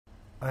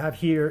I have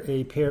here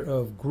a pair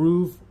of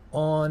Groove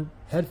Onn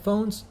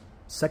headphones,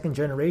 second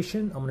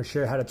generation. I'm going to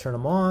share how to turn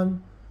them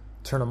on,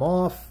 turn them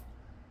off,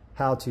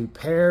 how to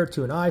pair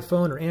to an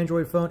iPhone or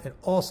Android phone, and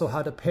also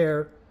how to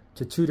pair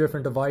to two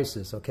different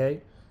devices,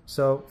 okay?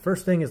 So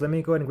first thing is, let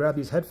me go ahead and grab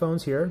these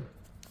headphones here.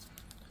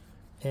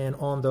 And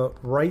on the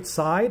right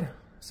side, it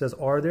says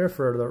R there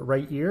for the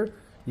right ear.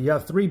 You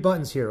have three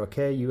buttons here,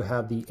 okay? You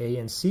have the A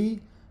and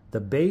C, the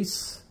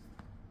bass,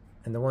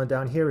 and the one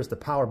down here is the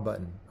power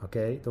button,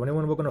 okay? The only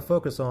one we're gonna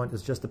focus on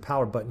is just the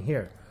power button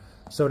here.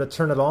 So to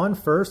turn it on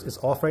first, it's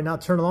off right now.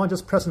 Turn it on,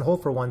 just press and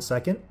hold for 1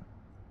 second.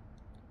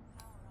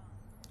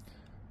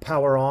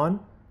 Power on,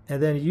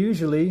 and then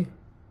usually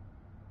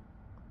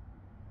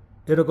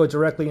it'll go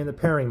directly into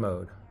pairing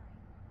mode.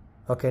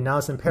 Okay, now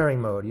it's in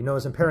pairing mode. You know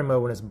it's in pairing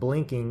mode when it's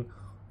blinking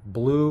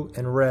blue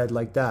and red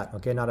like that.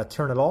 Okay, now to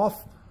turn it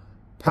off,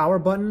 power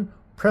button,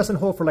 press and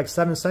hold for like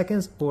 7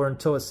 seconds or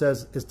until it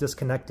says it's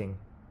disconnecting.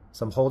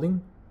 So I'm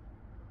holding,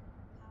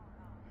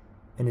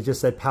 and it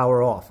just said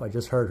power off. I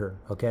just heard her,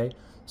 okay?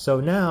 So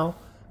now,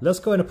 let's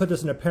go ahead and put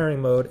this in a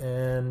pairing mode,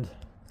 and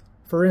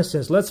for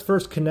instance, let's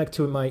first connect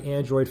to my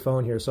Android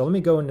phone here. So let me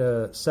go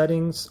into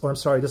settings, or I'm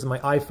sorry, this is my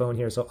iPhone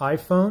here. So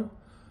iPhone,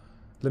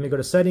 let me go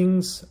to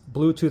settings,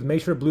 Bluetooth,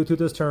 make sure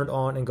Bluetooth is turned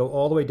on, and go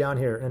all the way down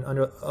here. And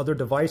under other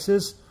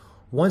devices,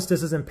 once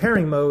this is in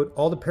pairing mode,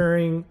 all the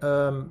pairing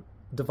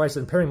devices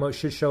in pairing mode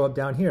should show up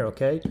down here,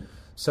 okay?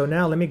 So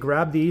now let me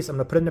grab these. I'm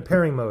going to put it in the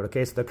pairing mode,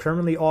 okay? So they're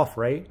currently off,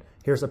 right?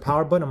 Here's the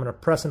power button. I'm going to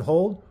press and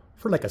hold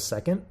for like a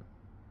second.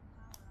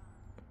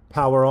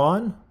 Power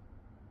on.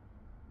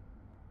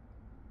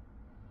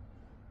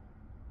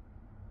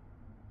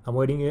 I'm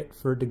waiting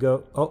for it to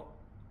go. Oh,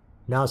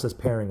 now it says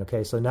pairing,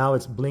 okay? So now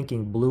it's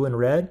blinking blue and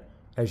red,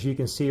 as you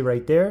can see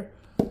right there.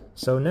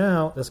 So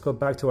now let's go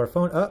back to our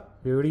phone. Oh,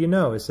 what do you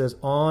know? It says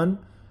on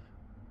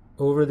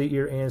over the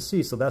ear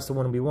ANC. So that's the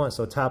one we want.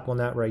 So tap on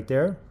that right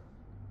there.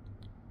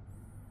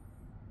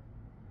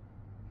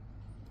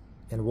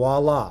 And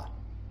voila,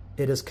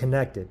 it is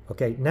connected.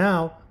 Okay,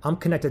 now I'm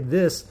connected to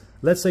this.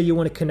 Let's say you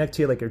want to connect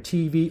to like your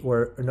TV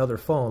or another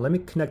phone. Let me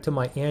connect to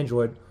my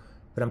Android,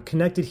 but I'm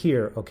connected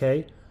here,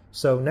 okay?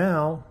 So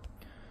now,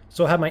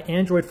 I have my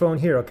Android phone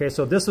here, okay?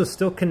 So this was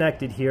still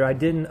connected here. I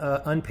didn't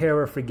unpair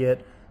or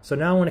forget. So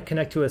now I want to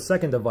connect to a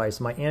second device.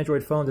 My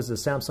Android phone, this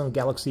is a Samsung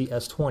Galaxy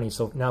S20.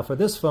 So now for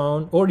this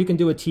phone, or you can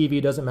do a TV,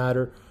 doesn't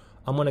matter.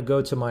 I'm going to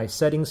go to my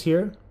settings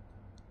here.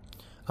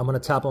 I'm going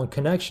to tap on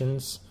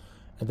connections.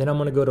 And then I'm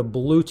going to go to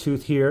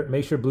Bluetooth here,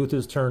 make sure Bluetooth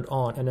is turned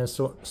on, and then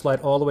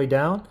slide all the way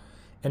down.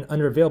 And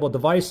under available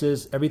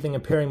devices, everything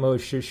in pairing mode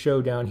should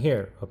show down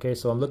here. Okay,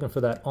 so I'm looking for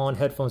that on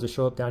headphones to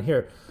show up down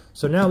here.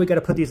 So now we got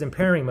to put these in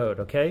pairing mode,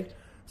 okay?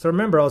 So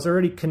remember, I was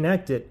already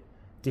connected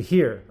to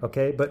here,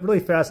 okay? But really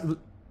fast,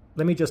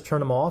 let me just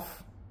turn them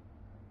off.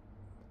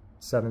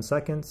 7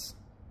 seconds.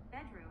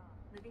 Bedroom,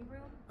 living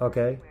room,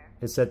 okay,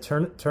 it said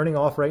turning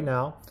off right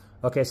now.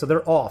 Okay, so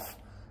they're off.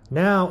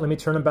 Now let me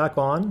turn them back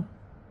on.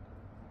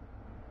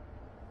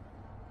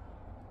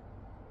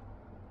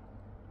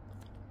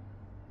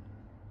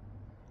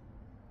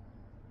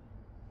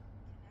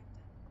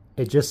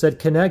 It just said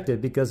connected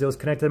because it was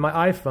connected to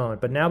my iPhone.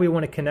 But now we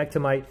want to connect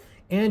to my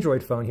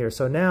Android phone here.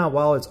 So now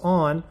while it's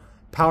on,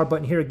 power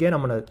button here again,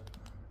 I'm going to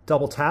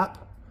double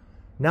tap.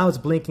 Now it's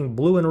blinking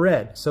blue and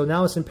red. So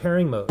now it's in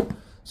pairing mode.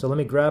 So let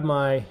me grab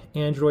my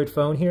Android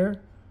phone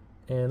here.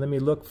 And let me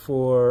look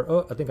for,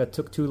 oh, I think I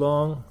took too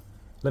long.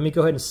 Let me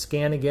go ahead and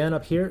scan again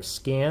up here.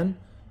 Scan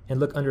and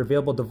look under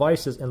available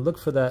devices and look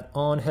for that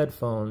on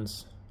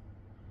headphones.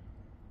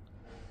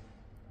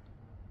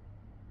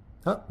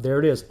 Oh, there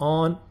it is,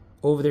 on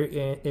over there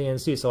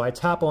ANC. So I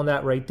tap on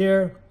that right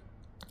there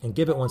and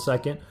give it 1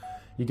 second.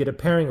 You get a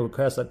pairing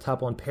request. I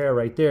tap on pair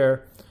right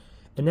there.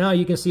 And now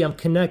you can see I'm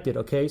connected,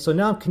 okay? So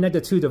now I'm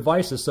connected to two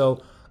devices.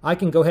 So I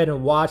can go ahead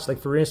and watch, like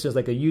for instance,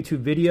 like a YouTube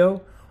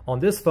video on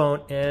this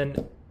phone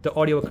and the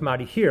audio will come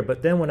out of here.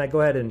 But then when I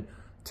go ahead and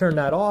turn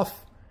that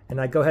off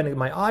and I go ahead and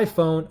my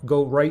iPhone,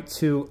 go right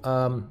to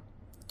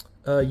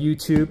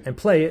YouTube and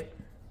play it,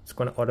 it's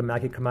going to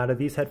automatically come out of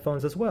these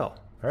headphones as well.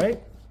 All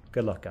right?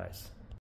 Good luck, guys.